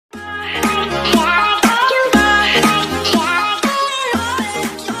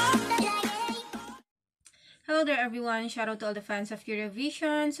everyone, shout out to all the fans of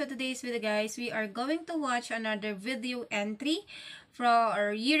Eurovision. So today's video guys, we are going to watch another video entry for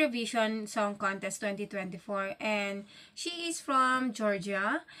our Eurovision Song Contest 2024, and she is from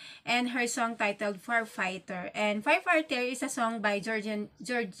Georgia, and her song titled Firefighter. And Firefighter is a song by Georgian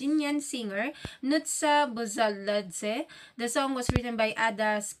singer Nutsa Buzaladze. The song was written by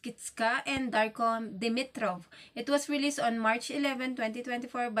Ada Skitska and Darko Dimitrov. It was released on March 11,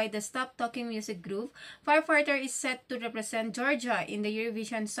 2024 by the Stop Talking Music Group. Firefighter is set to represent Georgia in the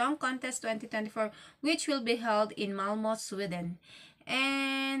Eurovision Song Contest 2024, which will be held in Malmö, Sweden.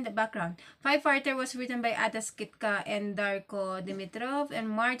 And the background. Firefighter was written by Ada Skitska and Darko Dimitrov. And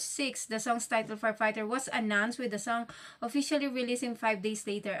March 6, the song's title Firefighter was announced, with the song officially releasing 5 days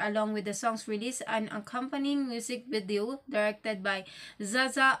later. Along with the song's release, an accompanying music video directed by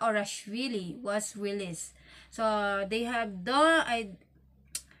Zaza Orashvili was released. So they have done...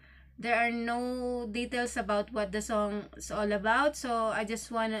 There are no details about what the song is all about, so I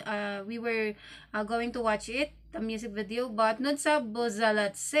just want we were going to watch it, the music video. But Nutsa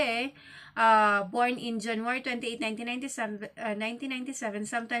Buzaladze, born in January 28, 1997,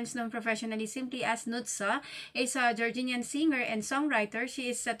 sometimes known professionally simply as Nutsa, is a Georgian singer and songwriter. She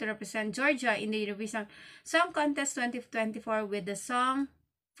is set to represent Georgia in the Eurovision Song Contest 2024 with the song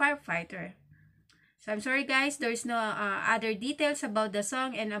Firefighter. So I'm sorry guys, there's no other details about the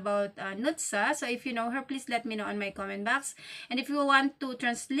song and about Nutsa. So if you know her, please let me know on my comment box. And if you want to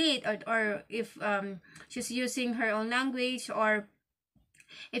translate, or if she's using her own language, or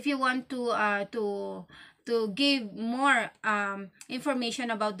if you want to give more information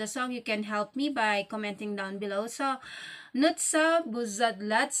about the song, you can help me by commenting down below. So Nutsa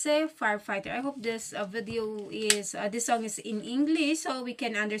Buzaladze, Firefighter. I hope this video is this song is in English, so we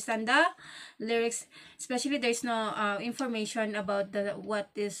can understand the lyrics. Especially there's no information about what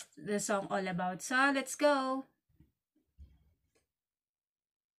is the song all about. So let's go.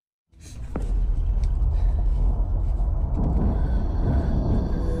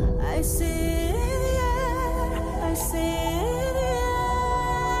 I see it, I see it.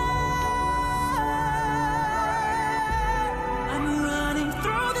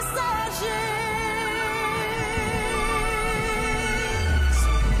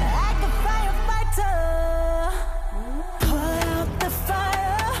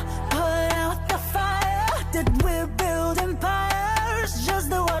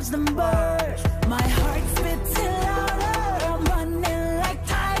 My heart spits louder, I'm running like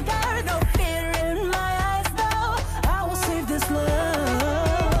tiger, no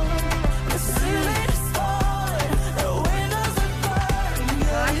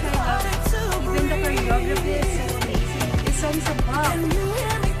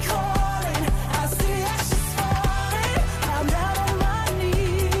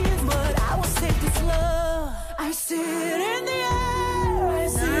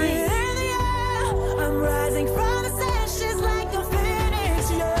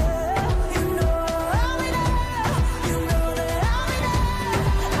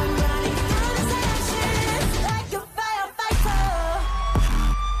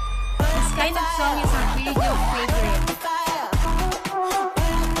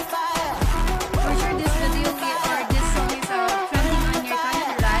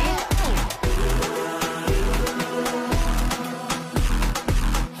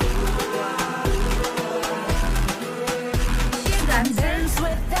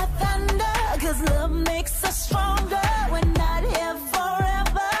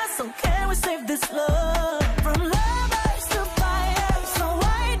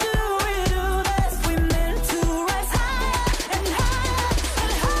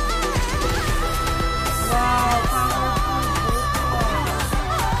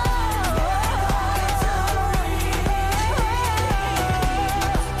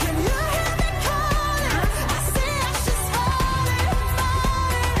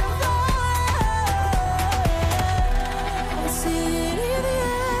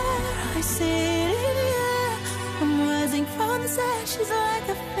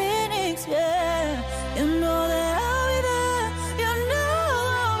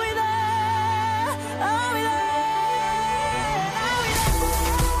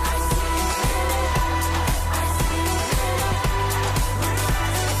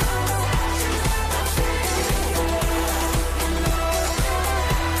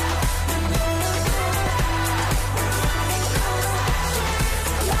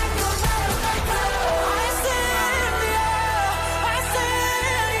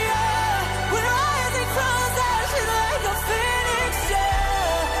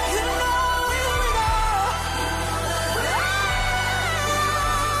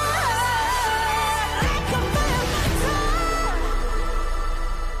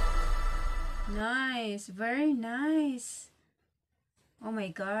Oh my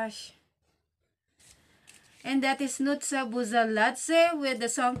gosh. And that is Nutsa Buzaladze with the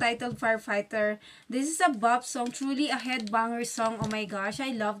song titled Firefighter. This is a bop song, truly a headbanger song. Oh my gosh,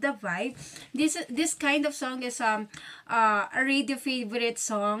 I love the vibe. This kind of song is a radio favorite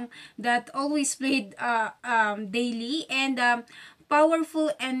song that always played daily, and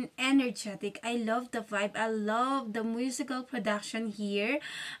powerful and energetic. I love the vibe. I love the musical production here.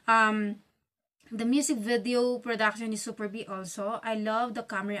 The music video production is super big also. I love the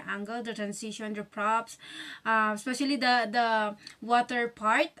camera angle, the transition, the props, especially the water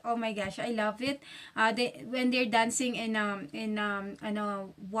part. Oh my gosh, I love it. When they're dancing in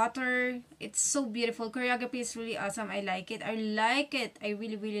water, it's so beautiful. Choreography is really awesome. I like it. I like it. I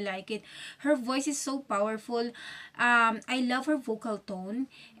really really like it. Her voice is so powerful. I love her vocal tone,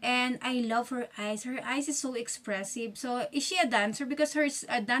 and I love her eyes. Her eyes is so expressive. So is she a dancer? Because her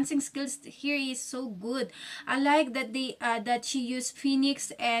dancing skills here is so good. I like that that she used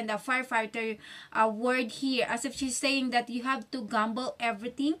phoenix and a firefighter word here, as if she's saying that you have to gamble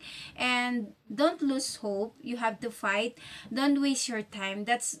everything and don't lose hope. You have to fight. Don't waste your time.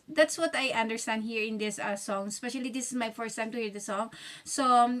 That's what I understand here in this song. Especially this is my first time to hear the song.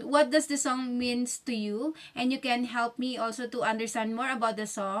 So what does the song means to you? And you can help me also to understand more about the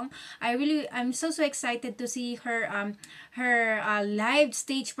song. I'm so excited to see her live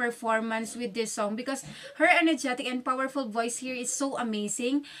stage performance with this song, because her energetic and powerful voice here is so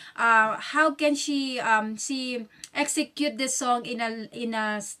amazing. How can she execute this song in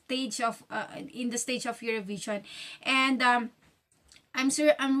a stage of in the stage of Eurovision? And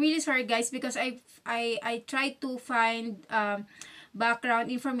I'm really sorry guys, because I tried to find background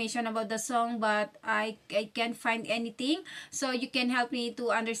information about the song, but I can't find anything. So you can help me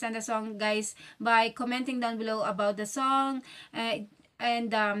to understand the song guys by commenting down below about the song,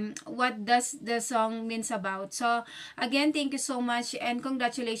 and what does the song means about. So again, thank you so much, and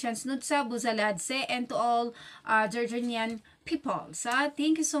congratulations Nutsa Buzaladze, and to all Georgian people. So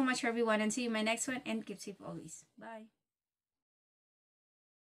thank you so much everyone, and see you in my next one, and keep safe always. Bye.